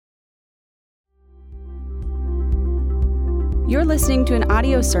You're listening to an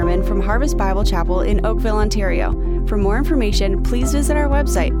audio sermon from Harvest Bible Chapel in Oakville, Ontario. For more information, please visit our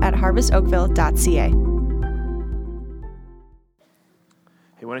website at harvestoakville.ca.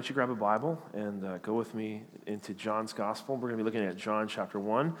 Hey, why don't you grab a Bible and go with me into John's Gospel. We're going to be looking at John chapter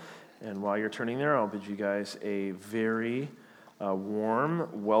 1. And while you're turning there, I'll bid you guys a very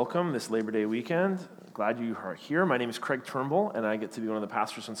warm welcome this Labor Day weekend. Glad you are here. My name is Craig Turnbull, and I get to be one of the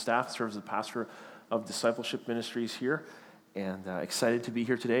pastors on staff, serves as the pastor of Discipleship Ministries here. And excited to be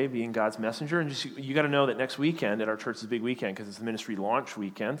here today, being God's messenger. And just, you got to know that next weekend at our church is a big weekend because it's the ministry launch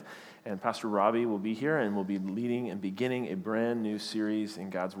weekend. And Pastor Robbie will be here and will be leading and beginning a brand new series in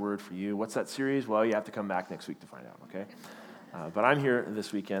God's Word for you. What's that series? Well, you have to come back next week to find out, okay? But I'm here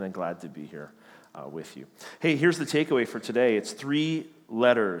this weekend and glad to be here with you. Hey, here's the takeaway for today. It's 3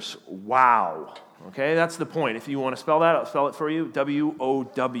 letters. Wow. Okay, that's the point. If you want to spell that, I'll spell it for you.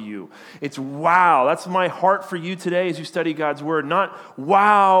 W-O-W. It's wow. That's my heart for you today as you study God's Word. Not,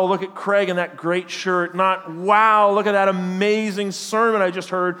 wow, look at Craig in that great shirt. Not, wow, look at that amazing sermon I just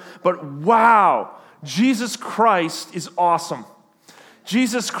heard. But wow, Jesus Christ is awesome.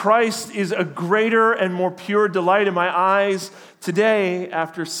 Jesus Christ is a greater and more pure delight in my eyes today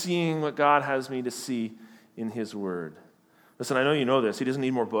after seeing what God has me to see in His Word. Listen, I know you know this. He doesn't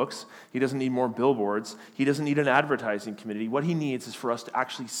need more books. He doesn't need more billboards. He doesn't need an advertising committee. What he needs is for us to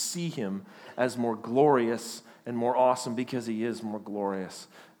actually see him as more glorious and more awesome because he is more glorious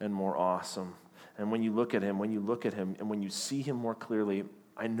and more awesome. And when you look at him, and when you see him more clearly,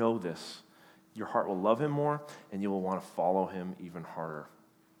 I know this. Your heart will love him more, and you will want to follow him even harder.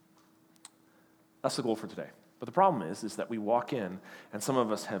 That's the goal for today. But the problem is that we walk in, and some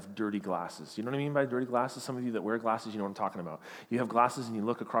of us have dirty glasses. You know what I mean by dirty glasses? Some of you that wear glasses, you know what I'm talking about. You have glasses, and you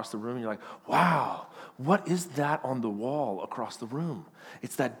look across the room, and you're like, wow, what is that on the wall across the room?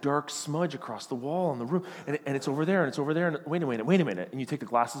 It's that dark smudge across the wall on the room, and it's over there, and it's over there, and wait a minute. And you take the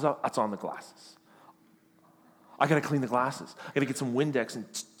glasses out, that's on the glasses. I got to clean the glasses. I got to get some Windex and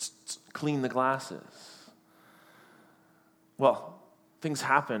clean the glasses. Well, things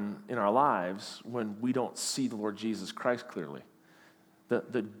happen in our lives when we don't see the Lord Jesus Christ clearly.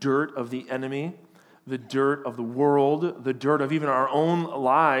 The dirt of the enemy, the dirt of the world, the dirt of even our own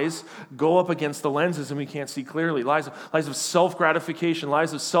lies go up against the lenses and we can't see clearly. Lies of self-gratification,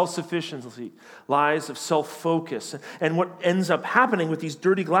 lies of self-sufficiency, lies of self-focus. And what ends up happening with these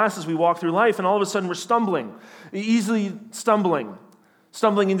dirty glasses, we walk through life and all of a sudden we're easily stumbling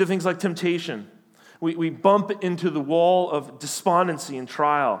into things like temptation. We bump into the wall of despondency and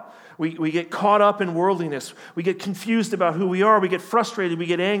trial. We get caught up in worldliness. We get confused about who we are. We get frustrated. We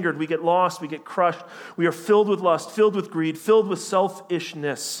get angered. We get lost. We get crushed. We are filled with lust, filled with greed, filled with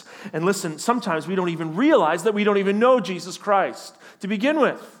selfishness. And listen, sometimes we don't even realize that we don't even know Jesus Christ to begin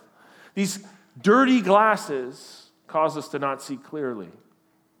with. These dirty glasses cause us to not see clearly.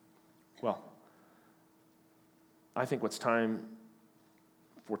 Well, I think what's time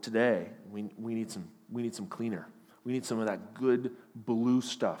for today, we need some cleaner. We need some of that good blue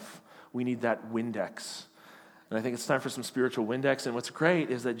stuff. We need that Windex. And I think it's time for some spiritual Windex. And what's great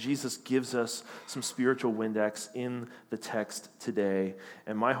is that Jesus gives us some spiritual Windex in the text today.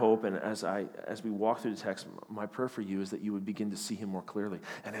 And my hope, and as we walk through the text, my prayer for you is that you would begin to see him more clearly.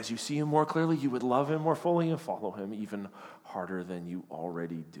 And as you see him more clearly, you would love him more fully and follow him even harder than you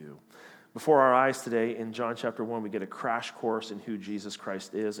already do. Before our eyes today, in John chapter 1, we get a crash course in who Jesus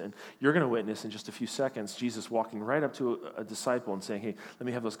Christ is. And you're going to witness in just a few seconds Jesus walking right up to a disciple and saying, hey, let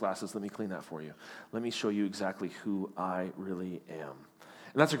me have those glasses. Let me clean that for you. Let me show you exactly who I really am.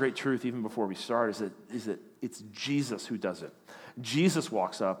 And that's a great truth even before we start, is that it's Jesus who does it. Jesus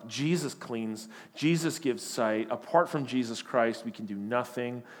walks up. Jesus cleans. Jesus gives sight. Apart from Jesus Christ, we can do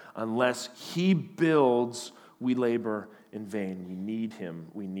nothing. Unless he builds, we labor in vain. We need him.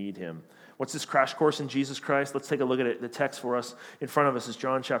 We need him. What's this crash course in Jesus Christ? Let's take a look at it. The text for us in front of us is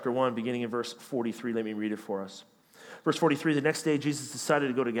John chapter 1, beginning in verse 43. Let me read it for us. Verse 43, the next day Jesus decided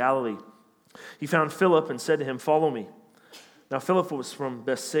to go to Galilee. He found Philip and said to him, follow me. Now Philip was from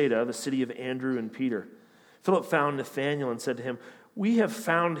Bethsaida, the city of Andrew and Peter. Philip found Nathanael and said to him, we have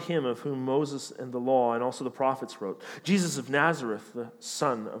found him of whom Moses and the law and also the prophets wrote, Jesus of Nazareth, the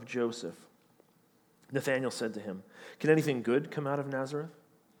son of Joseph. Nathanael said to him, can anything good come out of Nazareth?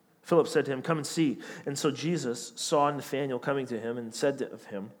 Philip said to him, come and see. And so Jesus saw Nathanael coming to him and said of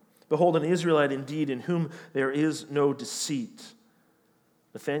him, behold, an Israelite indeed, in whom there is no deceit.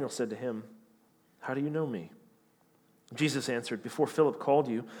 Nathanael said to him, how do you know me? Jesus answered, before Philip called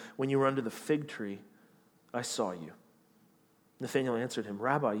you, when you were under the fig tree, I saw you. Nathanael answered him,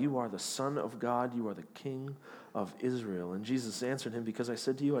 Rabbi, you are the Son of God, you are the King of Israel. And Jesus answered him, because I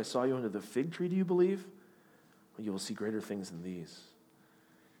said to you, I saw you under the fig tree, do you believe? you will see greater things than these.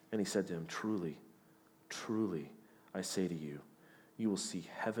 And he said to him, truly, truly, I say to you, you will see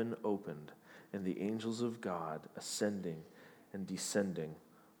heaven opened and the angels of God ascending and descending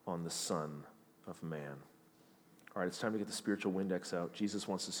on the Son of Man. All right, it's time to get the spiritual Windex out. Jesus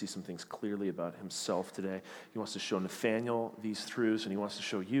wants to see some things clearly about himself today. He wants to show Nathanael these truths, and he wants to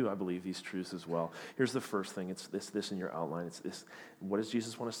show you, I believe, these truths as well. Here's the first thing. It's this in your outline. It's this. What does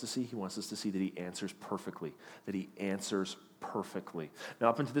Jesus want us to see? He wants us to see that he answers perfectly, Now,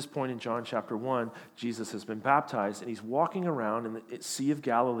 up until this point in John chapter 1, Jesus has been baptized, and he's walking around in the Sea of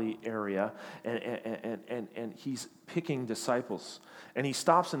Galilee area, and he's picking disciples. And he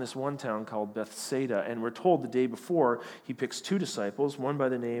stops in this one town called Bethsaida, and we're told the day before he picks two disciples, one by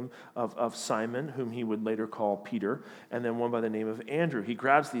the name of Simon, whom he would later call Peter, and then one by the name of Andrew. He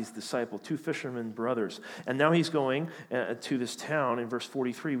grabs these disciples, two fishermen brothers, and now he's going to this town. In verse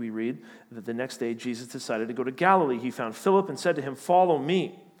 43, we read that the next day Jesus decided to go to Galilee. He found Philip and said to him, "Follow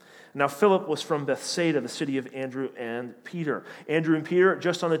me." Now Philip was from Bethsaida, the city of Andrew and Peter. Andrew and Peter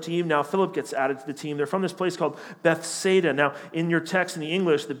just on the team. Now Philip gets added to the team. They're from this place called Bethsaida. Now in your text in the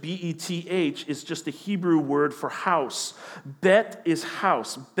English, the B-E-T-H is just the Hebrew word for house. Bet is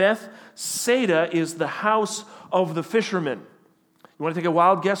house. Bethsaida is the house of the fishermen. You want to take a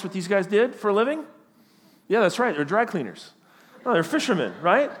wild guess what these guys did for a living? Yeah, that's right. They're dry cleaners. No, they're fishermen,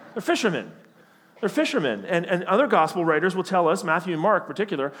 right? They're fishermen. They're fishermen. And other gospel writers will tell us, Matthew and Mark in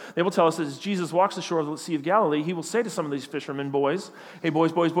particular, they will tell us that as Jesus walks the shore of the Sea of Galilee, he will say to some of these fishermen boys, "Hey,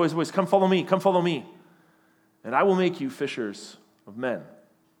 boys, come follow me. And I will make you fishers of men.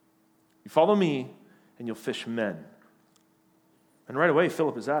 You follow me, and you'll fish men." And right away,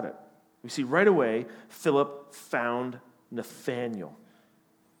 Philip is at it. We see right away, Philip found Nathanael.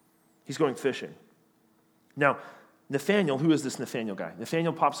 He's going fishing. Now, Nathanael, who is this Nathanael guy?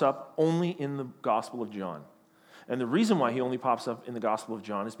 Nathanael pops up only in the Gospel of John. And the reason why he only pops up in the Gospel of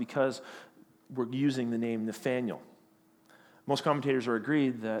John is because we're using the name Nathanael. Most commentators are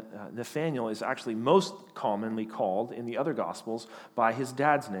agreed that Nathanael is actually most commonly called in the other Gospels by his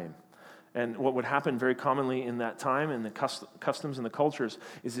dad's name. And what would happen very commonly in that time, in the customs and the cultures,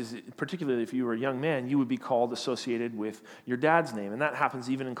 is particularly if you were a young man, you would be called associated with your dad's name. And that happens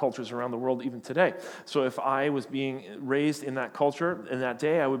even in cultures around the world, even today. So if I was being raised in that culture, in that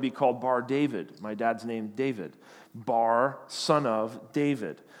day, I would be called Bar David. My dad's name, David. Bar, son of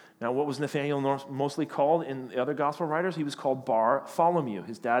David. Now, what was Nathanael mostly called in the other gospel writers? He was called Bartholomew.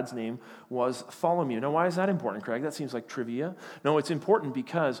 His dad's name was Tholomew. Now, why is that important, Craig? That seems like trivia. No, it's important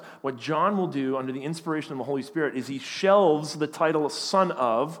because what John will do under the inspiration of the Holy Spirit is he shelves the title of son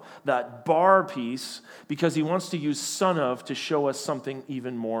of, that bar piece, because he wants to use son of to show us something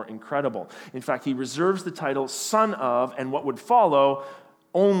even more incredible. In fact, he reserves the title son of and what would follow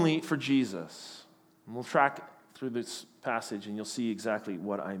only for Jesus. And we'll track through this passage, and you'll see exactly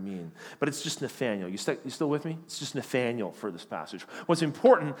what I mean. But it's just Nathanael. You still with me? It's just Nathanael for this passage. What's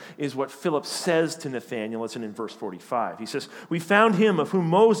important is what Philip says to Nathanael. It's in verse 45. He says, "We found him of whom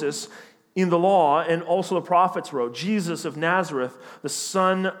Moses in the law and also the prophets wrote, Jesus of Nazareth, the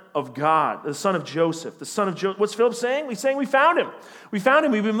son of God, the son of Joseph, the son of Joseph." What's Philip saying? He's saying we found him. We found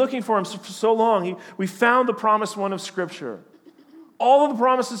him. We've been looking for him for so long. We found the promised one of Scripture. All of the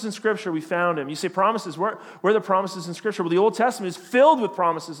promises in Scripture, we found him. You say promises, where are the promises in Scripture? Well, the Old Testament is filled with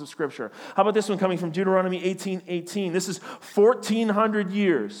promises of Scripture. How about this one coming from Deuteronomy 18:18? This is 1,400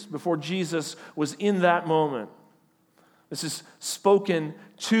 years before Jesus was in that moment. This is spoken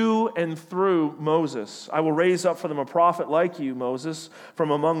to and through Moses. "I will raise up for them a prophet like you, Moses, from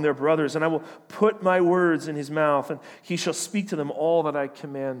among their brothers, and I will put my words in his mouth, and he shall speak to them all that I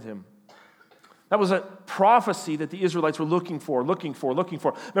command him." That was a prophecy that the Israelites were looking for.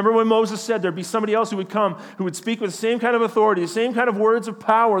 Remember when Moses said there'd be somebody else who would come, who would speak with the same kind of authority, the same kind of words of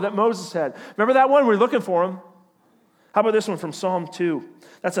power that Moses had. Remember that one? We're looking for him. How about this one from Psalm 2?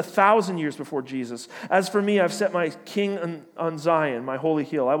 That's 1,000 years before Jesus. "As for me, I've set my king on Zion, my holy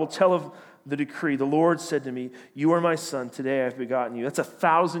hill. I will tell of the decree. The Lord said to me, 'You are my son. Today I have begotten you.'" That's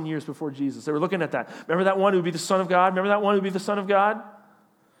 1,000 years before Jesus. They were looking at that. Remember that one who would be the Son of God?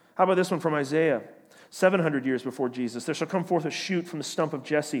 How about this one from Isaiah? 700 years before Jesus. "There shall come forth a shoot from the stump of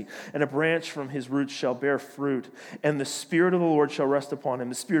Jesse, and a branch from his roots shall bear fruit. And the Spirit of the Lord shall rest upon him,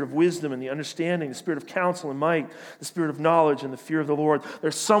 the Spirit of wisdom and the understanding, the Spirit of counsel and might, the Spirit of knowledge and the fear of the Lord."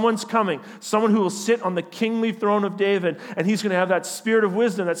 There's someone's coming, someone who will sit on the kingly throne of David, and he's going to have that Spirit of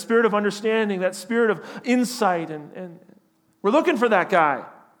wisdom, that Spirit of understanding, that Spirit of insight. And we're looking for that guy.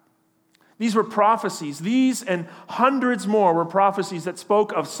 These were prophecies. These and hundreds more were prophecies that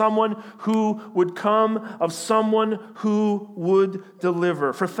spoke of someone who would come, of someone who would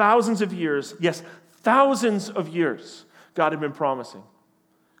deliver. For thousands of years, yes, Thousands of years God had been promising.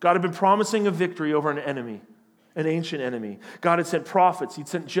 God had been promising a victory over an enemy, an ancient enemy. God had sent prophets, he'd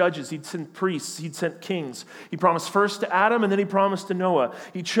sent judges, he'd sent priests, he'd sent kings. He promised first to Adam and then he promised to Noah.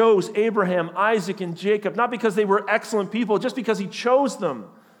 He chose Abraham, Isaac, and Jacob, not because they were excellent people, just because he chose them.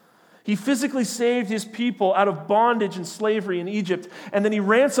 He physically saved his people out of bondage and slavery in Egypt, and then he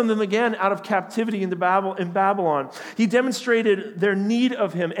ransomed them again out of captivity in Babylon. He demonstrated their need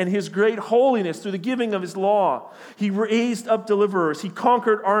of him and his great holiness through the giving of his law. He raised up deliverers. He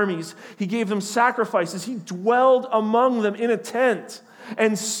conquered armies. He gave them sacrifices. He dwelled among them in a tent.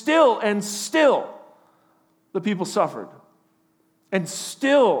 And still, the people suffered. And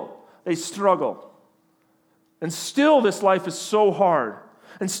still, they struggle. And still, this life is so hard.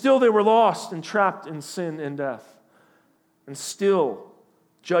 And still they were lost and trapped in sin and death. And still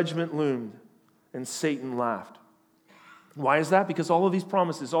judgment loomed and Satan laughed. Why is that? Because all of these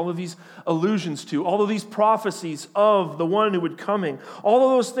promises, all of these allusions to, all of these prophecies of the one who would coming, all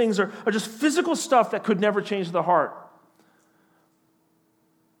of those things are just physical stuff that could never change the heart.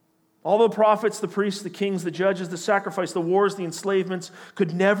 All the prophets, the priests, the kings, the judges, the sacrifice, the wars, the enslavements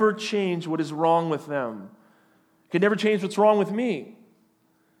could never change what is wrong with them. Could never change what's wrong with me.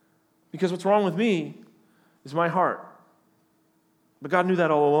 Because what's wrong with me is my heart. But God knew that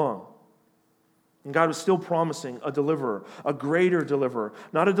all along. And God was still promising a deliverer, a greater deliverer.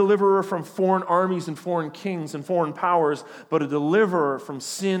 Not a deliverer from foreign armies and foreign kings and foreign powers, but a deliverer from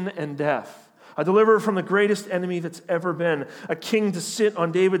sin and death. A deliverer from the greatest enemy that's ever been. A king to sit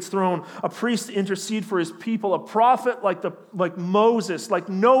on David's throne. A priest to intercede for his people. A prophet like Moses, like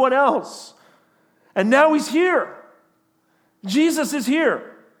no one else. And now he's here. Jesus is here.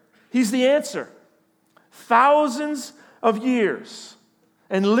 He's the answer. Thousands of years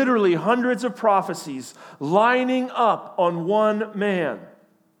and literally hundreds of prophecies lining up on one man.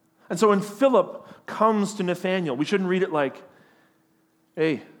 And so when Philip comes to Nathanael, we shouldn't read it like,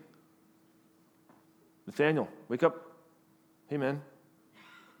 hey, Nathanael, wake up. Hey, man.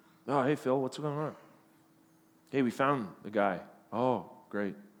 Oh, hey, Phil, what's going on? Hey, we found the guy. Oh,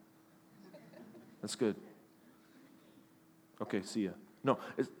 great. That's good. Okay, see ya. No,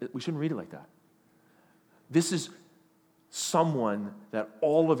 we shouldn't read it like that. This is someone that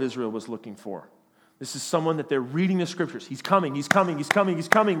all of Israel was looking for. This is someone that they're reading the scriptures. He's coming, he's coming, he's coming, he's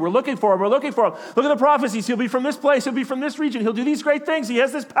coming. We're looking for him, we're looking for him. Look at the prophecies. He'll be from this place, he'll be from this region. He'll do these great things. He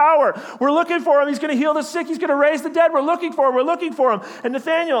has this power. We're looking for him. He's going to heal the sick. He's going to raise the dead. We're looking for him, we're looking for him. And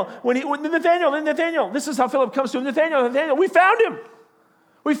Nathanael, this is how Philip comes to him. Nathanael, we found him.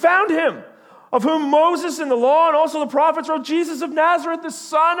 We found him. Of whom Moses and the law and also the prophets wrote, Jesus of Nazareth, the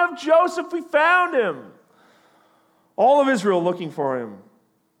son of Joseph, we found him. All of Israel looking for him.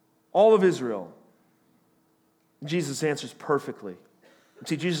 All of Israel. Jesus answers perfectly.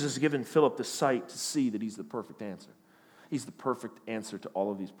 See, Jesus has given Philip the sight to see that he's the perfect answer. He's the perfect answer to all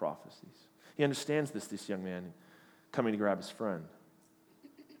of these prophecies. He understands this young man coming to grab his friend.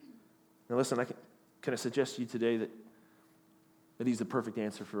 Now listen, can I suggest to you today that he's the perfect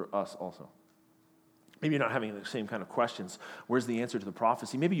answer for us also? Maybe you're not having the same kind of questions. Where's the answer to the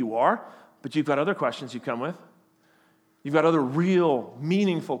prophecy? Maybe you are, but you've got other questions you come with. You've got other real,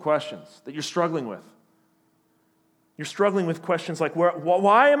 meaningful questions that you're struggling with. You're struggling with questions like,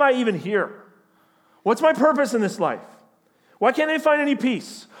 why am I even here? What's my purpose in this life? Why can't I find any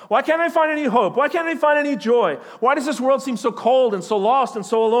peace? Why can't I find any hope? Why can't I find any joy? Why does this world seem so cold and so lost and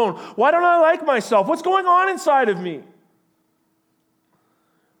so alone? Why don't I like myself? What's going on inside of me?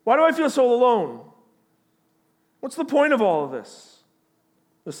 Why do I feel so alone? What's the point of all of this?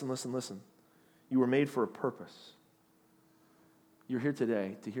 Listen. You were made for a purpose. You're here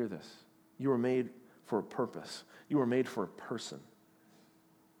today to hear this. You were made for a purpose. You were made for a person.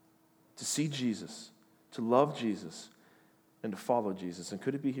 To see Jesus, to love Jesus, and to follow Jesus. And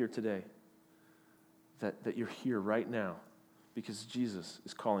could it be here today that you're here right now because Jesus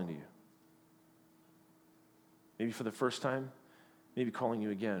is calling to you? Maybe for the first time, maybe calling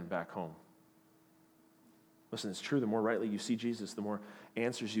you again back home. Listen, it's true, the more rightly you see Jesus, the more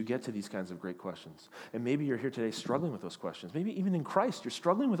answers you get to these kinds of great questions. And maybe you're here today struggling with those questions. Maybe even in Christ, you're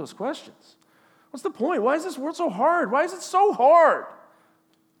struggling with those questions. What's the point? Why is this world so hard? Why is it so hard?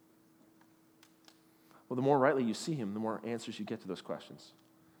 Well, the more rightly you see him, the more answers you get to those questions.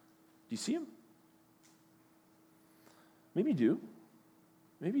 Do you see him? Maybe you do.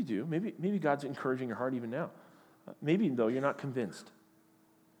 Maybe you do. Maybe God's encouraging your heart even now. Maybe, though, you're not convinced.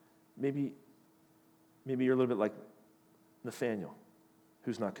 Maybe you're a little bit like Nathanael,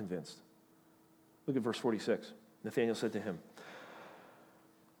 who's not convinced. Look at verse 46. Nathanael said to him,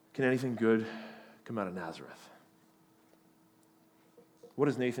 "Can anything good come out of Nazareth?" What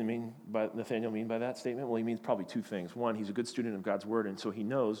does Nathanael mean by that statement? Well, he means probably two things. One, he's a good student of God's word, and so he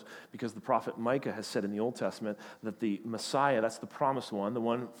knows, because the prophet Micah has said in the Old Testament that the Messiah, that's the promised one, the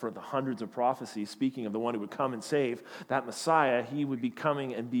one for the hundreds of prophecies, speaking of the one who would come and save, that Messiah, he would be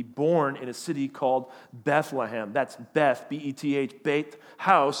coming and be born in a city called Bethlehem. That's Beth, B-E-T-H, Beth,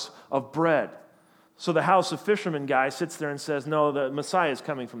 house of bread. So the house of fishermen guy sits there and says, no, the Messiah is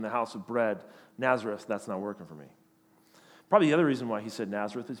coming from the house of bread. Nazareth, that's not working for me. Probably the other reason why he said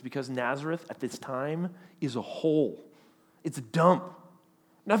Nazareth is because Nazareth at this time is a hole. It's a dump.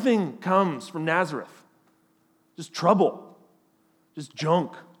 Nothing comes from Nazareth. Just trouble. Just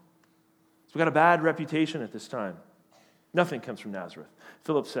junk. So we got a bad reputation at this time. Nothing comes from Nazareth.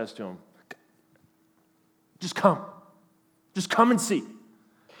 Philip says to him, just come. Just come and see.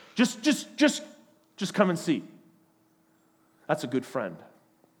 Just come and see. That's a good friend.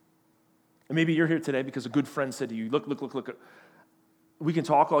 And maybe you're here today because a good friend said to you, look. We can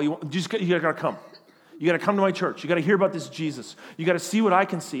talk all you want. You got to come. You got to come to my church. You got to hear about this Jesus. You got to see what I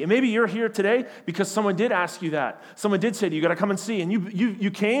can see. And maybe you're here today because someone did ask you that. Someone did say to you, you got to come and see. And you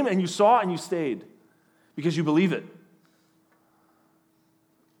came and you saw and you stayed because you believe it.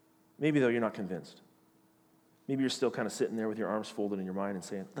 Maybe, though, you're not convinced. Maybe you're still kind of sitting there with your arms folded in your mind and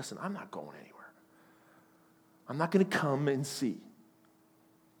saying, listen, I'm not going anywhere. I'm not going to come and see.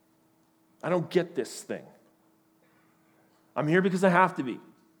 I don't get this thing. I'm here because I have to be.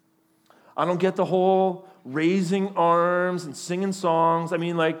 I don't get the whole raising arms and singing songs. I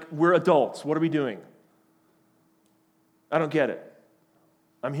mean, like, we're adults. What are we doing? I don't get it.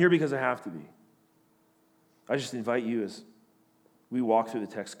 I'm here because I have to be. I just invite you as we walk through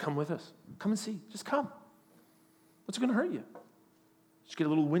the text, come with us. Come and see. Just come. What's it going to hurt you? Just get a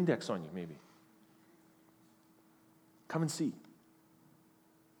little Windex on you, maybe. Come and see.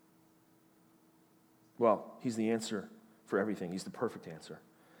 Well, he's the answer for everything. He's the perfect answer.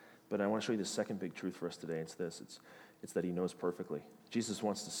 But I want to show you the second big truth for us today. It's this. It's that he knows perfectly. Jesus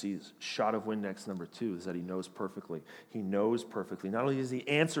wants to see this. Shot of Windex number 2 is that he knows perfectly. He knows perfectly. Not only does he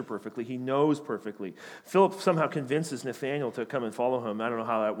answer perfectly, he knows perfectly. Philip somehow convinces Nathanael to come and follow him. I don't know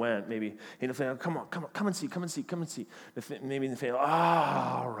how that went. Maybe, hey, Nathanael, come on, come and see. Maybe Nathanael,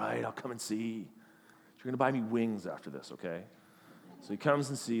 all right, I'll come and see. You're going to buy me wings after this, okay? So he comes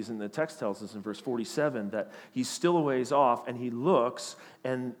and sees, and the text tells us in verse 47 that he's still a ways off, and he looks,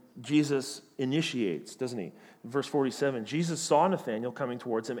 and Jesus initiates, doesn't he? In verse 47, Jesus saw Nathanael coming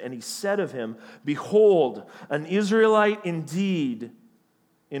towards him, and he said of him, behold, an Israelite indeed,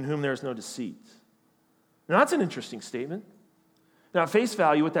 in whom there is no deceit. Now that's an interesting statement. Now at face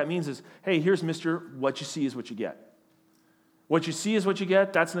value, what that means is, hey, here's Mr. What you see is what you get. What you see is what you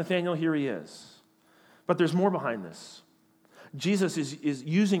get. That's Nathanael. Here he is. But there's more behind this. Jesus is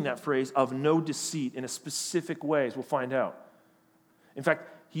using that phrase of no deceit in a specific way, as we'll find out. In fact,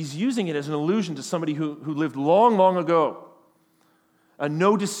 he's using it as an allusion to somebody who lived long, long ago. A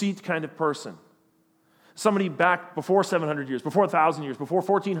no deceit kind of person. Somebody back before 700 years, before 1,000 years, before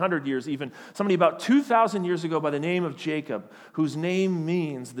 1,400 years even. Somebody about 2,000 years ago by the name of Jacob, whose name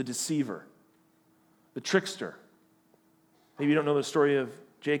means the deceiver, the trickster. Maybe you don't know the story of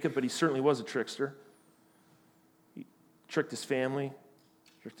Jacob, but he certainly was a trickster. Tricked his family,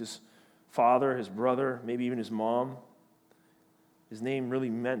 tricked his father, his brother, maybe even his mom. His name really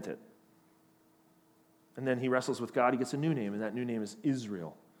meant it. And then he wrestles with God. He gets a new name, and that new name is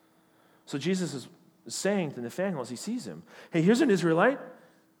Israel. So Jesus is saying to Nathanael as he sees him, hey, here's an Israelite,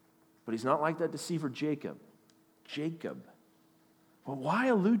 but he's not like that deceiver Jacob. Jacob. Well, why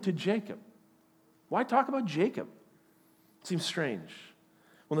allude to Jacob? Why talk about Jacob? It seems strange.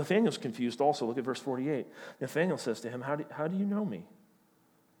 Well, Nathanael's confused also. Look at verse 48. Nathanael says to him, how do you know me?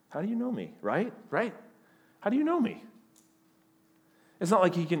 How do you know me? Right? How do you know me? It's not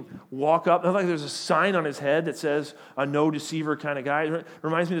like he can walk up. Not like there's a sign on his head that says a no deceiver kind of guy. It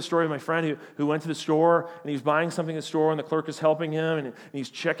reminds me of the story of my friend who went to the store and he was buying something at the store and the clerk is helping him and he's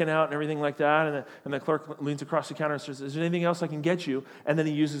checking out and everything like that. And the clerk leans across the counter and says, is there anything else I can get you? And then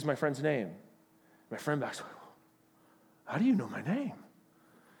he uses my friend's name. My friend backs away. How do you know my name?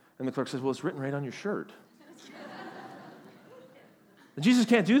 And the clerk says, well, it's written right on your shirt. Jesus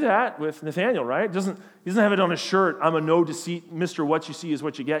can't do that with Nathanael, right? He doesn't have it on his shirt. I'm a no deceit, Mr. What you see is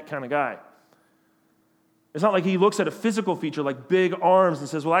what you get kind of guy. It's not like he looks at a physical feature like big arms and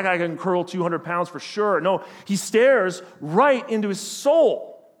says, well, that guy can curl 200 pounds for sure. No, he stares right into his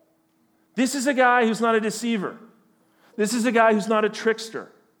soul. This is a guy who's not a deceiver. This is a guy who's not a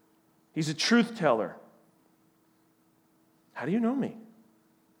trickster. He's a truth teller. How do you know me?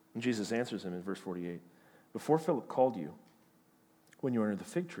 And Jesus answers him in verse 48. Before Philip called you, when you were under the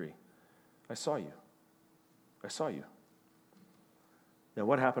fig tree, I saw you. I saw you. Now,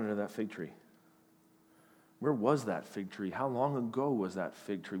 what happened to that fig tree? Where was that fig tree? How long ago was that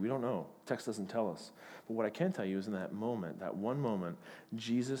fig tree? We don't know. The text doesn't tell us. But what I can tell you is in that moment, that one moment,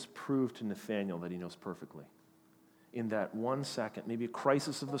 Jesus proved to Nathanael that he knows perfectly. In that 1 second, maybe a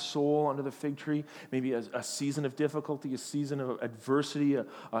crisis of the soul under the fig tree, maybe a season of difficulty, a season of adversity, a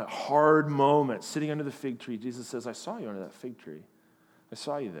hard moment, sitting under the fig tree, Jesus says, I saw you under that fig tree. I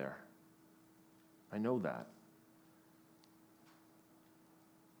saw you there. I know that.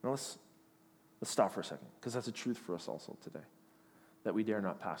 Now let's stop for a second, because that's a truth for us also today, that we dare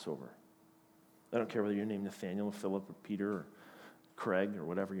not pass over. I don't care whether you're named Nathaniel or Philip or Peter or Craig or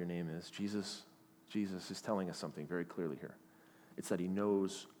whatever your name is. Jesus is telling us something very clearly here. It's that he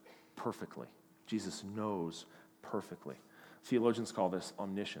knows perfectly. Jesus knows perfectly. Theologians call this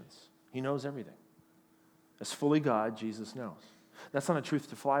omniscience. He knows everything. As fully God, Jesus knows. That's not a truth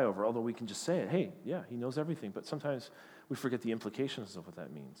to fly over, although we can just say it. Hey, yeah, he knows everything. But sometimes we forget the implications of what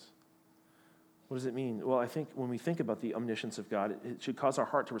that means. What does it mean? Well, I think when we think about the omniscience of God, it should cause our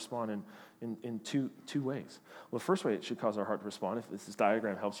heart to respond in two ways. Well, the first way it should cause our heart to respond, if this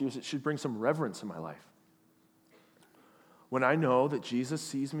diagram helps you, is it should bring some reverence in my life. When I know that Jesus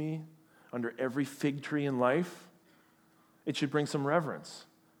sees me under every fig tree in life, it should bring some reverence.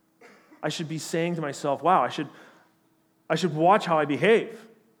 I should be saying to myself, wow, I should watch how I behave.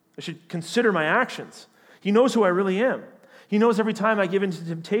 I should consider my actions. He knows who I really am. He knows every time I give into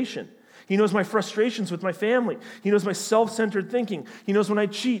temptation. He knows my frustrations with my family. He knows my self-centered thinking. He knows when I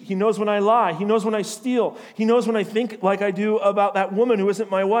cheat. He knows when I lie. He knows when I steal. He knows when I think like I do about that woman who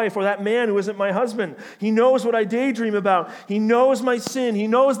isn't my wife or that man who isn't my husband. He knows what I daydream about. He knows my sin. He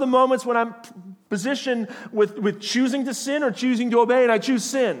knows the moments when I'm positioned with choosing to sin or choosing to obey, and I choose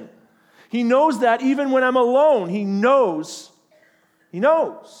sin. He knows that even when I'm alone. He knows. He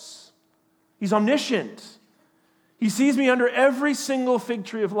knows. He's omniscient. He sees me under every single fig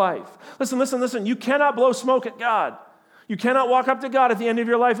tree of life. Listen. You cannot blow smoke at God. You cannot walk up to God at the end of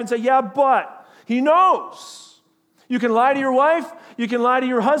your life and say, yeah, but he knows. You can lie to your wife. You can lie to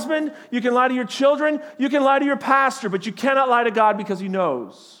your husband. You can lie to your children. You can lie to your pastor, but you cannot lie to God because he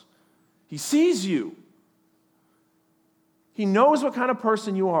knows. He sees you. He knows what kind of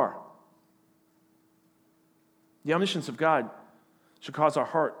person you are. The omniscience of God should cause our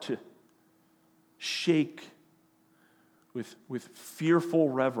heart to shake with fearful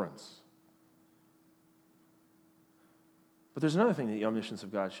reverence. But there's another thing that the omniscience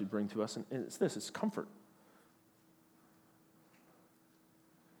of God should bring to us, and it's comfort.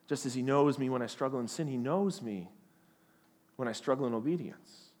 Just as he knows me when I struggle in sin, he knows me when I struggle in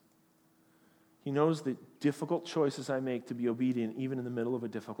obedience. He knows the difficult choices I make to be obedient, even in the middle of a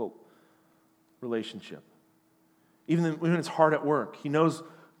difficult relationship. Even when it's hard at work, he knows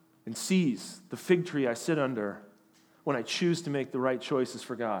and sees the fig tree I sit under when I choose to make the right choices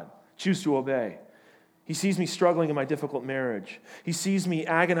for God, choose to obey. He sees me struggling in my difficult marriage. He sees me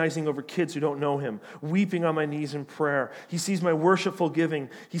agonizing over kids who don't know him, weeping on my knees in prayer. He sees my worshipful giving.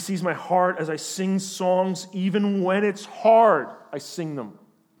 He sees my heart as I sing songs. Even when it's hard, I sing them.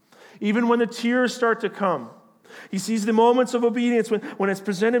 Even when the tears start to come. He sees the moments of obedience when it's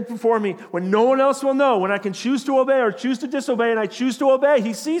presented before me, when no one else will know, when I can choose to obey or choose to disobey, and I choose to obey.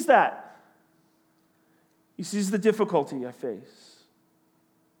 He sees that. He sees the difficulty I face.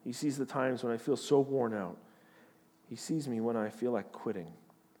 He sees the times when I feel so worn out. He sees me when I feel like quitting.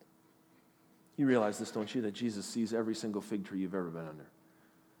 You realize this, don't you, that Jesus sees every single fig tree you've ever been under.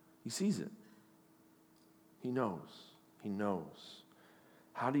 He sees it. He knows. He knows.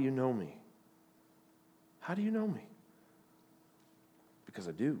 How do you know me? How do you know me? Because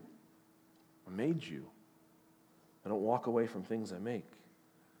I do. I made you. I don't walk away from things I make.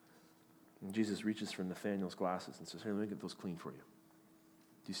 And Jesus reaches for Nathanael's glasses and says, here, let me get those clean for you.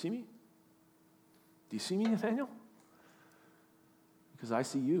 Do you see me? Do you see me, Nathanael? Because I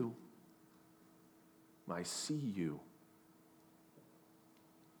see you. I see you.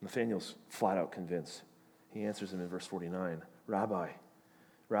 Nathanael's flat out convinced. He answers him in verse 49, Rabbi,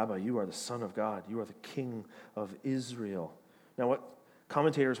 you are the Son of God. You are the King of Israel. Now, what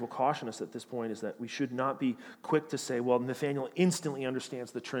commentators will caution us at this point is that we should not be quick to say, well, Nathanael instantly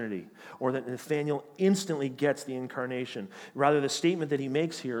understands the Trinity, or that Nathanael instantly gets the incarnation. Rather, the statement that he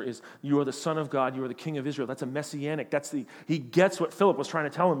makes here is, you are the Son of God, you are the King of Israel. That's a messianic. He gets what Philip was trying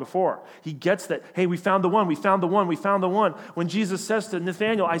to tell him before. He gets that, hey, we found the one. When Jesus says to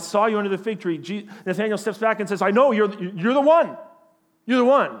Nathanael, I saw you under the fig tree, Nathanael steps back and says, I know, you're the one. You're the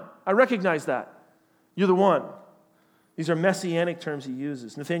one. I recognize that. You're the one. These are messianic terms he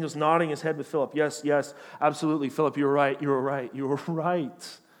uses. Nathanael's nodding his head with Philip. Yes, absolutely. Philip, you were right.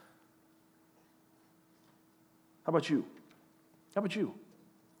 How about you?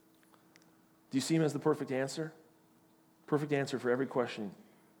 Do you see him as the perfect answer? Perfect answer for every question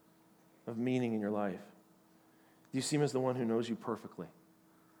of meaning in your life. Do you see him as the one who knows you perfectly?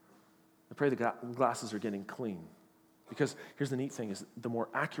 I pray the glasses are getting clean. Because here's the neat thing is the more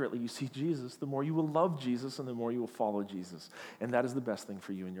accurately you see Jesus, the more you will love Jesus and the more you will follow Jesus. And that is the best thing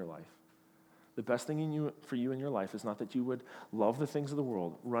for you in your life. The best thing for you in your life is not that you would love the things of the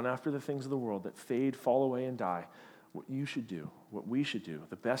world, run after the things of the world that fade, fall away, and die. What you should do, what we should do,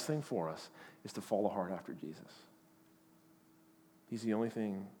 the best thing for us is to follow hard after Jesus. He's the only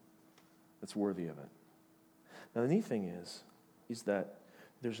thing that's worthy of it. Now, the neat thing is that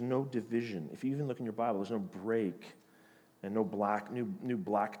there's no division. If you even look in your Bible, there's no break and no new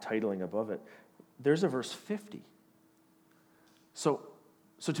black titling above it. There's a verse 50. So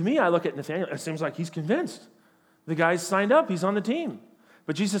to me, I look at Nathanael, it seems like he's convinced. The guy's signed up, he's on the team.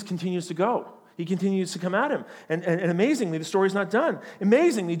 But Jesus continues to go. He continues to come at him. And amazingly, the story's not done.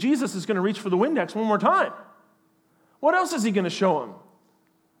 Amazingly, Jesus is going to reach for the Windex one more time. What else is he going to show him?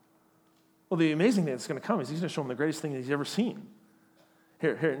 Well, the amazing thing that's going to come is he's going to show him the greatest thing that he's ever seen.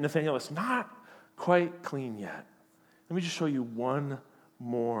 Here, Nathanael, it's not quite clean yet. Let me just show you one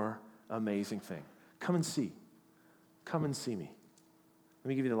more amazing thing. Come and see. Come and see me. Let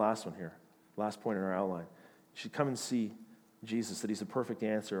me give you the last one here. Last point in our outline. You should come and see Jesus, that he's a perfect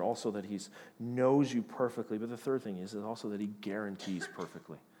answer, also that he knows you perfectly. But the third thing is also that he guarantees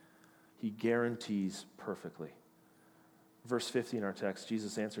perfectly. He guarantees perfectly. Verse 50 in our text,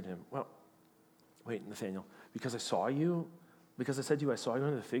 Jesus answered him, well, wait, Nathanael, because I saw you, because I said to you, I saw you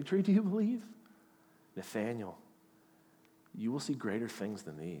under the fig tree, do you believe? Nathanael, you will see greater things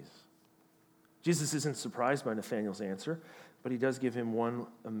than these. Jesus isn't surprised by Nathanael's answer, but he does give him one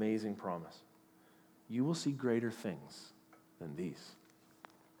amazing promise. You will see greater things than these.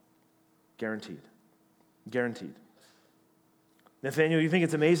 Guaranteed. Guaranteed. Nathanael, you think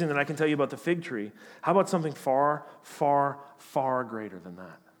it's amazing that I can tell you about the fig tree. How about something far, far, far greater than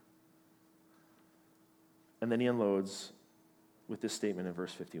that? And then he unloads with this statement in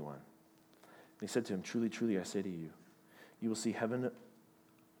verse 51. And he said to him, truly, truly, I say to you, you will see heaven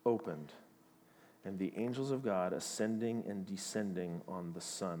opened and the angels of God ascending and descending on the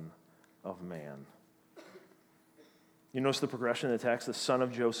Son of Man. You notice the progression of the text, the son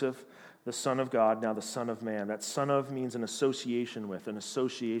of Joseph, the Son of God, now the Son of Man. That son of means an association with.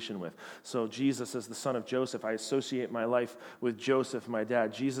 So Jesus as the son of Joseph, I associate my life with Joseph, my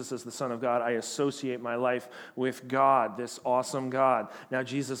dad. Jesus as the Son of God, I associate my life with God, this awesome God. Now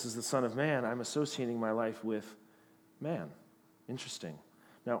Jesus is the Son of Man, I'm associating my life with man. Interesting.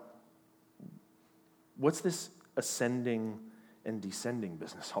 Now, what's this ascending and descending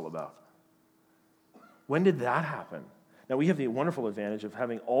business all about? When did that happen? Now, we have the wonderful advantage of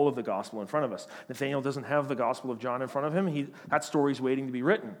having all of the gospel in front of us. Nathanael doesn't have the gospel of John in front of him. That story's waiting to be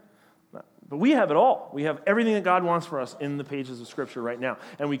written. But we have it all. We have everything that God wants for us in the pages of Scripture right now.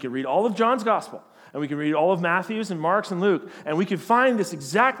 And we can read all of John's gospel. And we can read all of Matthew's and Mark's and Luke. And we can find this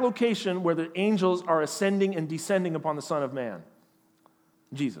exact location where the angels are ascending and descending upon the Son of Man,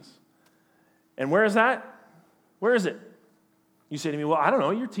 Jesus. And where is that? Where is it? You say to me, well, I don't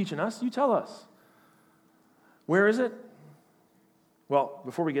know. You're teaching us. You tell us. Where is it? Well,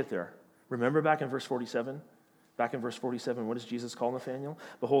 before we get there, remember back in verse 47? Back in verse 47, what does Jesus call Nathanael?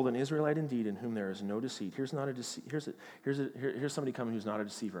 Behold, an Israelite indeed, in whom there is no deceit. Here's somebody coming who's not a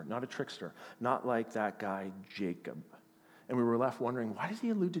deceiver, not a trickster, not like that guy Jacob. And we were left wondering, why does he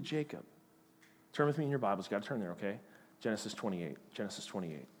allude to Jacob? Turn with me in your Bibles. You've got to turn there, okay? Genesis 28. Genesis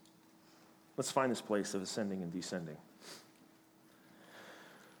 28. Let's find this place of ascending and descending.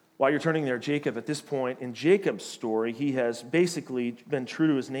 While you're turning there, Jacob, at this point in Jacob's story, he has basically been true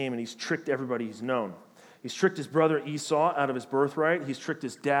to his name and he's tricked everybody he's known. He's tricked his brother Esau out of his birthright. He's tricked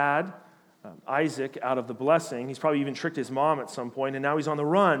his dad, Isaac, out of the blessing. He's probably even tricked his mom at some point, and now he's on the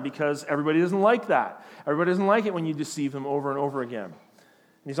run because everybody doesn't like that. Everybody doesn't like it when you deceive them over and over again.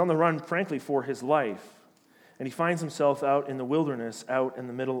 And he's on the run, frankly, for his life. And he finds himself out in the wilderness, out in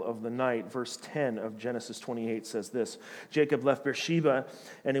the middle of the night. Verse 10 of Genesis 28 says this, Jacob left Beersheba,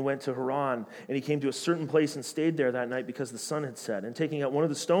 and he went to Haran. And he came to a certain place and stayed there that night because the sun had set. And taking out one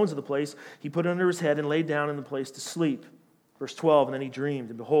of the stones of the place, he put it under his head and laid down in the place to sleep. Verse 12, and then he dreamed,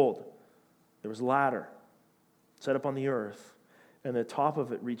 and behold, there was a ladder set up on the earth, and the top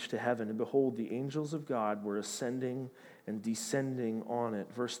of it reached to heaven. And behold, the angels of God were ascending and descending on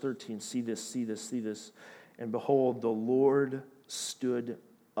it. Verse 13, see this, see this, see this. And behold, the Lord stood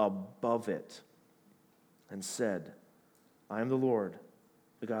above it and said, I am the Lord,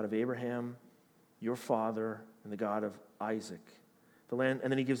 the God of Abraham, your father, and the God of Isaac. The land,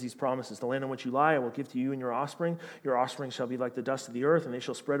 and then he gives these promises. The land on which you lie I will give to you and your offspring. Your offspring shall be like the dust of the earth, and they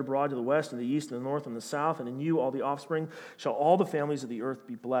shall spread abroad to the west and the east and the north and the south. And in you, all the offspring, shall all the families of the earth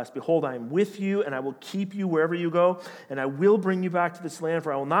be blessed. Behold, I am with you, and I will keep you wherever you go, and I will bring you back to this land,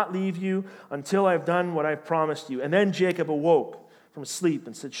 for I will not leave you until I have done what I have promised you. And then Jacob awoke from sleep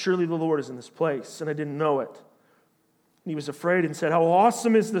and said, surely the Lord is in this place, and I didn't know it. And he was afraid and said, how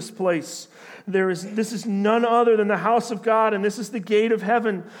awesome is this place? This is none other than the house of God, and this is the gate of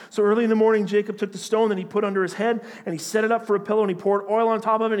heaven. So early in the morning, Jacob took the stone that he put under his head, and he set it up for a pillow, and he poured oil on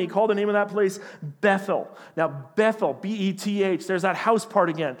top of it, and he called the name of that place Bethel. Now, Bethel, B-E-T-H, there's that house part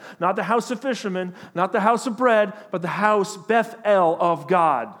again. Not the house of fishermen, not the house of bread, but the house, Bethel, of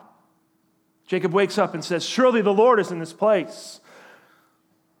God. Jacob wakes up and says, surely the Lord is in this place.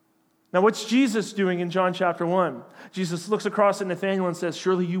 Now, what's Jesus doing in John chapter 1? Jesus looks across at Nathanael and says,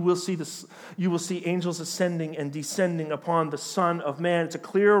 surely you will see angels ascending and descending upon the Son of Man. It's a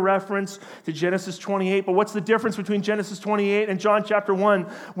clear reference to Genesis 28, but what's the difference between Genesis 28 and John chapter 1?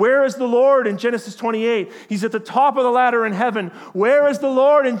 Where is the Lord in Genesis 28? He's at the top of the ladder in heaven. Where is the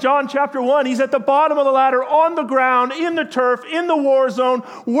Lord in John chapter 1? He's at the bottom of the ladder, on the ground, in the turf, in the war zone,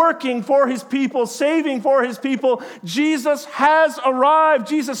 working for his people, saving for his people. Jesus has arrived.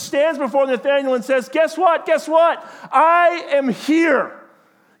 Jesus stands before Nathanael and says, guess what? Guess what? I am here.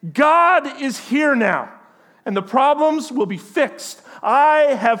 God is here now. And the problems will be fixed.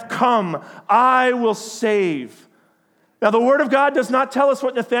 I have come. I will save. Now, the Word of God does not tell us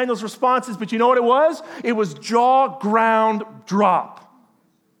what Nathanael's response is, but you know what it was? It was jaw ground drop.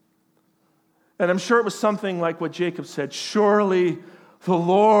 And I'm sure it was something like what Jacob said, surely the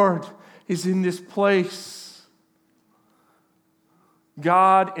Lord is in this place.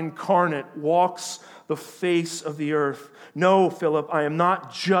 God incarnate walks the face of the earth. No, Philip, I am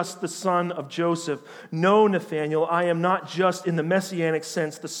not just the son of Joseph. No, Nathanael, I am not just in the messianic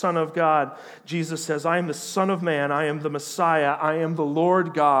sense the Son of God. Jesus says, I am the Son of Man. I am the Messiah. I am the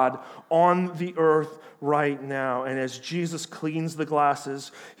Lord God on the earth right now. And as Jesus cleans the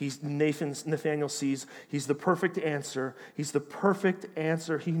glasses, Nathanael sees he's the perfect answer. He's the perfect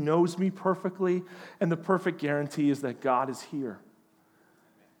answer. He knows me perfectly. And the perfect guarantee is that God is here.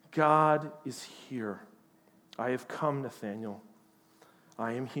 God is here. I have come, Nathanael.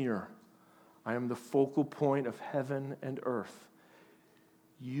 I am here. I am the focal point of heaven and earth.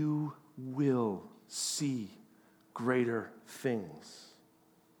 You will see greater things.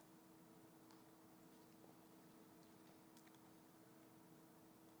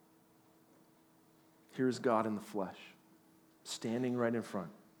 Here is God in the flesh, standing right in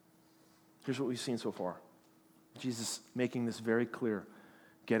front. Here's what we've seen so far. Jesus making this very clear.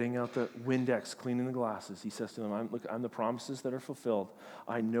 Getting out the Windex, cleaning the glasses. He says to them, I'm the promises that are fulfilled.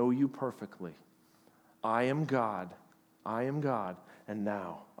 I know you perfectly. I am God. I am God. And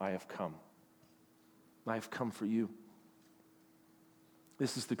now I have come. I have come for you.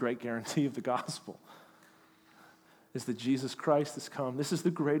 This is the great guarantee of the gospel. Is that Jesus Christ has come. This is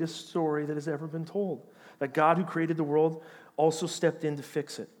the greatest story that has ever been told. That God who created the world also stepped in to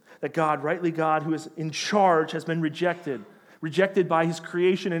fix it. That God, rightly God, who is in charge, has been rejected by his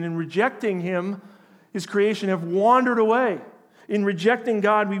creation, and in rejecting him, his creation have wandered away. In rejecting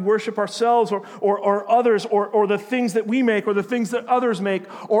God, we worship ourselves or others or the things that we make or the things that others make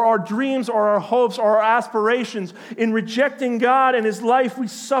or our dreams or our hopes or our aspirations. In rejecting God and his life, we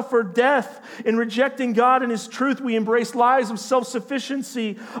suffer death. In rejecting God and his truth, we embrace lives of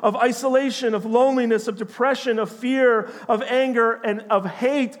self-sufficiency, of isolation, of loneliness, of depression, of fear, of anger, and of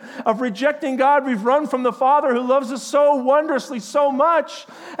hate. Of rejecting God, we've run from the Father who loves us so wondrously, so much,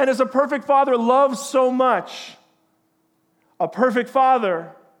 and as a perfect Father loves so much. A perfect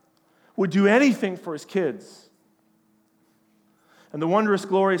father would do anything for his kids. And the wondrous,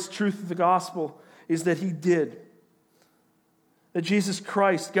 glorious truth of the gospel is that he did. That Jesus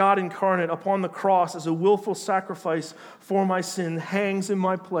Christ, God incarnate upon the cross as a willful sacrifice for my sin, hangs in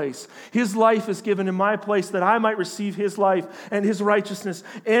my place. His life is given in my place that I might receive his life and his righteousness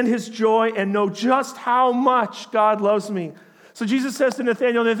and his joy and know just how much God loves me. So Jesus says to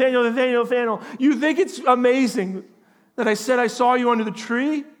Nathanael, Nathanael, you think it's amazing that I said I saw you under the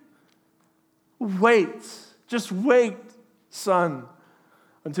tree? Wait. Just wait, son,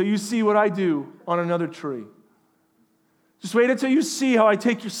 until you see what I do on another tree. Just wait until you see how I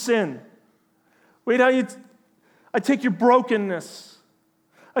take your sin. Wait how I take your brokenness.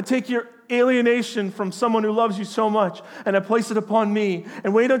 I take your alienation from someone who loves you so much, and I place it upon me.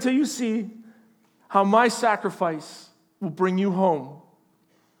 And wait until you see how my sacrifice will bring you home.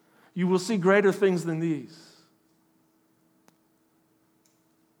 You will see greater things than these.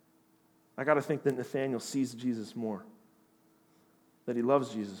 I got to think that Nathanael sees Jesus more. that he loves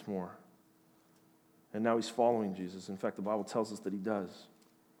Jesus more. And now he's following Jesus. In fact, the Bible tells us that he does.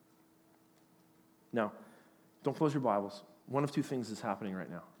 Now, don't close your Bibles. One of two things is happening right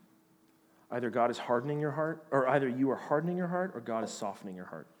now. Either God is hardening your heart, or either you are hardening your heart, or God is softening your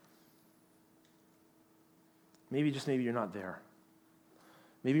heart. Maybe you're not there.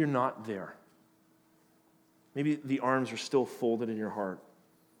 Maybe you're not there. Maybe the arms are still folded in your heart.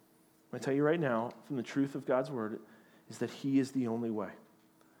 I tell you right now, from the truth of God's word, is that he is the only way.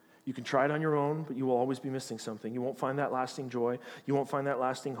 You can try it on your own, but you will always be missing something. You won't find that lasting joy. You won't find that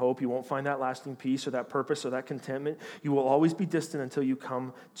lasting hope. You won't find that lasting peace or that purpose or that contentment. You will always be distant until you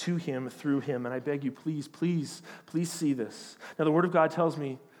come to him through him. And I beg you, please, please, please see this. Now, the word of God tells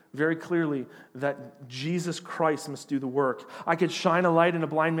me very clearly that Jesus Christ must do the work. I could shine a light in a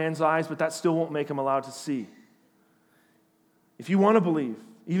blind man's eyes, but that still won't make him allowed to see. If you want to believe,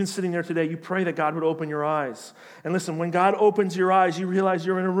 even sitting there today, you pray that God would open your eyes. And listen, when God opens your eyes, you realize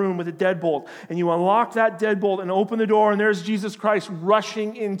you're in a room with a deadbolt, and you unlock that deadbolt and open the door, and there's Jesus Christ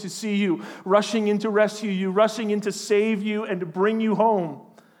rushing in to see you, rushing in to rescue you, rushing in to save you and to bring you home.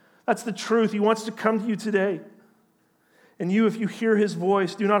 That's the truth. He wants to come to you today. And you, if you hear his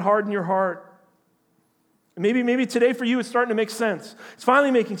voice, do not harden your heart. Maybe today for you it's starting to make sense. It's finally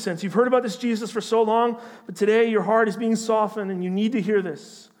making sense. You've heard about this Jesus for so long, but today your heart is being softened and you need to hear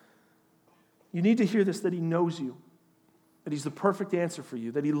this. You need to hear this, that he knows you, that he's the perfect answer for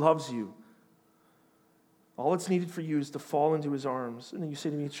you, that he loves you. All it's needed for you is to fall into his arms. And then you say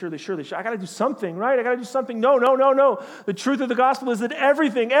to me, surely, I got to do something, right? I got to do something. No. The truth of the gospel is that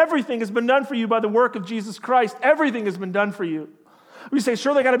everything has been done for you by the work of Jesus Christ. Everything has been done for you. We say,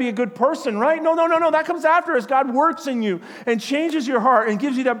 surely I got to be a good person, right? No. That comes after as God works in you and changes your heart and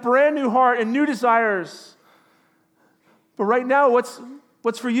gives you that brand new heart and new desires. But right now, what's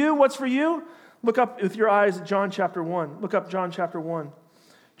for you? What's for you? Look up with your eyes at John chapter 1. Look up John chapter 1.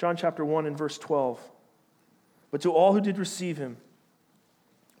 John chapter 1 and verse 12. But to all who did receive him,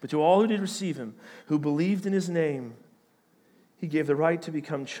 who believed in his name, he gave the right to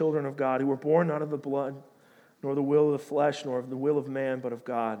become children of God, who were born not of the blood, nor the will of the flesh, nor of the will of man, but of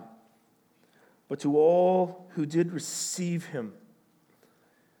God. But to all who did receive him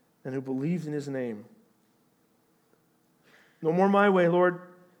and who believed in his name. No more my way, Lord.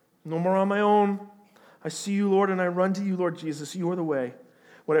 No more on my own. I see you, Lord, and I run to you, Lord Jesus. You are the way.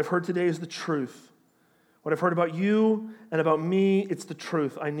 What I've heard today is the truth. What I've heard about you and about me, it's the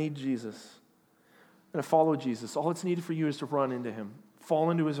truth. I need Jesus. And I follow Jesus. All it's needed for you is to run into him, fall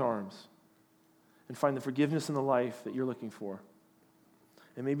into his arms, and find the forgiveness and the life that you're looking for.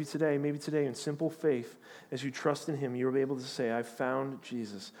 And maybe today, in simple faith, as you trust in him, you'll be able to say, I've found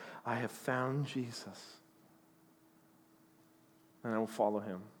Jesus. I have found Jesus. And I will follow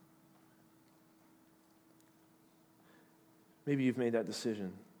him. Maybe you've made that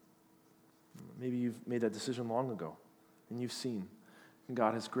decision. Maybe you've made that decision long ago, and you've seen. And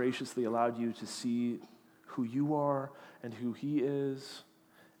God has graciously allowed you to see who you are and who he is,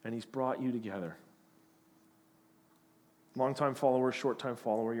 and he's brought you together. Long-time follower, short-time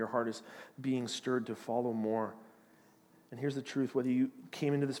follower, your heart is being stirred to follow more. And here's the truth, whether you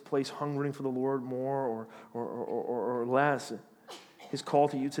came into this place hungering for the Lord more or less, his call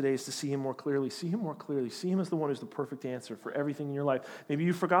to you today is to see him more clearly. See him more clearly. See him as the one who's the perfect answer for everything in your life. Maybe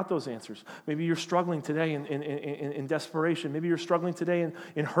you forgot those answers. Maybe you're struggling today in desperation. Maybe you're struggling today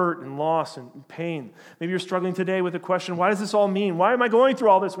in hurt and loss and pain. Maybe you're struggling today with the question, why does this all mean? Why am I going through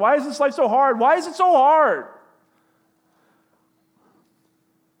all this? Why is this life so hard? Why is it so hard?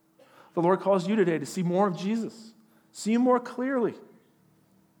 The Lord calls you today to see more of Jesus. See him more clearly.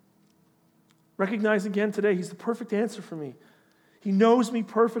 Recognize again today, he's the perfect answer for me. He knows me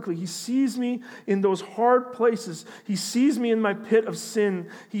perfectly. He sees me in those hard places. He sees me in my pit of sin.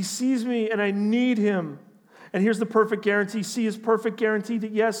 He sees me and I need him. And here's the perfect guarantee. See his perfect guarantee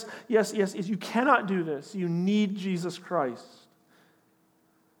that yes, you cannot do this. You need Jesus Christ.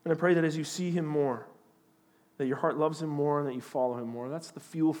 And I pray that as you see him more, that your heart loves him more and that you follow him more. That's the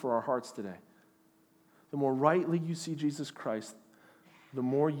fuel for our hearts today. The more rightly you see Jesus Christ, the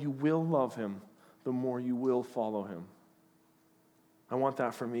more you will love him, the more you will follow him. I want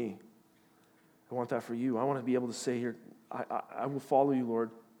that for me. I want that for you. I want to be able to say here, I will follow you,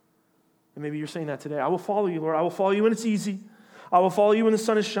 Lord. And maybe you're saying that today. I will follow you, Lord. I will follow you when it's easy. I will follow you when the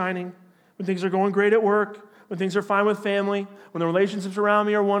sun is shining, when things are going great at work, when things are fine with family, when the relationships around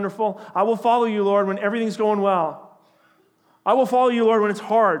me are wonderful. I will follow you, Lord, when everything's going well. I will follow you, Lord, when it's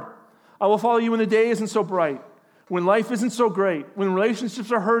hard. I will follow you when the day isn't so bright, when life isn't so great, when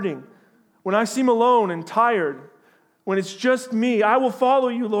relationships are hurting, when I seem alone and tired, when it's just me. I will follow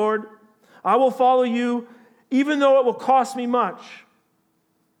you, Lord. I will follow you even though it will cost me much.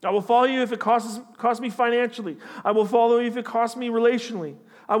 I will follow you if it costs me financially. I will follow you if it costs me relationally.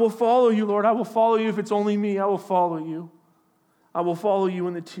 I will follow you, Lord. I will follow you if it's only me. I will follow you. I will follow you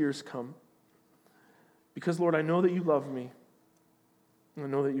when the tears come. Because, Lord, I know that you love me. And I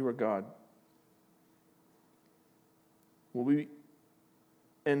know that you are God. Will we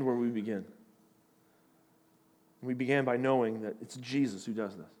end where we begin? We began by knowing that it's Jesus who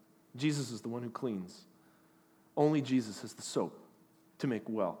does this. Jesus is the one who cleans. Only Jesus has the soap to make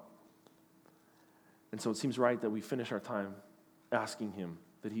well. And so it seems right that we finish our time asking him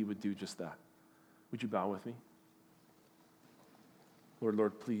that he would do just that. Would you bow with me?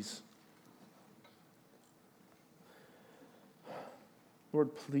 Lord, please. Lord,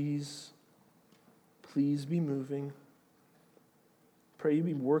 please be moving. Pray you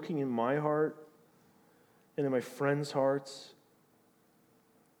be working in my heart and in my friends' hearts.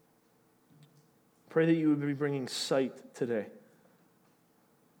 Pray that you would be bringing sight today.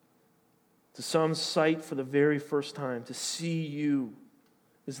 To some, sight for the very first time. To see you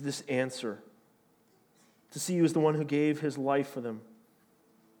as this answer. To see you as the one who gave his life for them.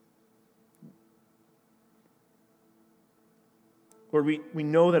 Lord, we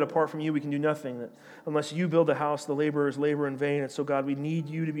know that apart from you we can do nothing. That unless you build a house, the laborers labor in vain. And so, God, we need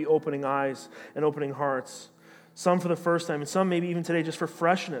you to be opening eyes and opening hearts. Some for the first time, and some maybe even today just for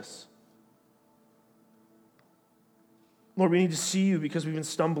freshness. Lord, we need to see you because we've been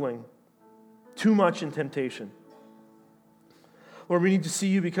stumbling too much in temptation. Lord, we need to see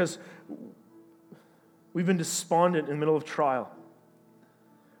you because we've been despondent in the middle of trial.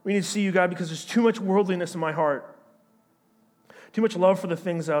 We need to see you, God, because there's too much worldliness in my heart. Too much love for the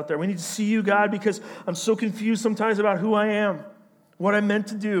things out there. We need to see you, God, because I'm so confused sometimes about who I am, what I'm meant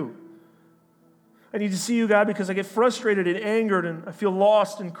to do. I need to see you, God, because I get frustrated and angered and I feel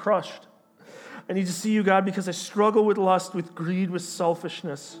lost and crushed. I need to see you, God, because I struggle with lust, with greed, with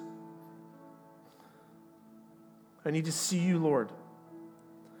selfishness. I need to see you, Lord.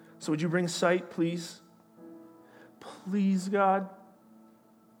 So would you bring sight, please? Please, God.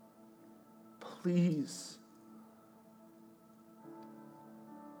 Please.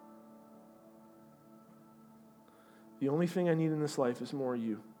 The only thing I need in this life is more of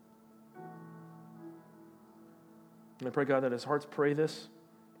you. And I pray, God, that as hearts pray this,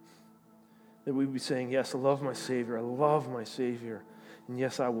 that we would be saying, yes, I love my Savior. I love my Savior. And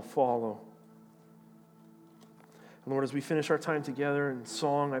yes, I will follow. And Lord, as we finish our time together in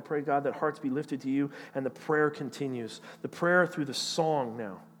song, I pray, God, that hearts be lifted to you and the prayer continues. The prayer through the song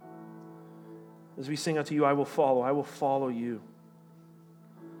now. As we sing out to you, I will follow you.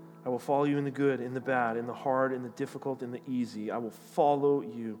 I will follow you in the good, in the bad, in the hard, in the difficult, in the easy. I will follow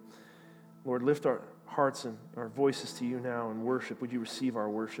you. Lord, lift our hearts and our voices to you now in worship. Would you receive our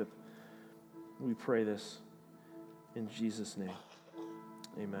worship? We pray this in Jesus' name.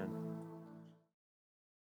 Amen.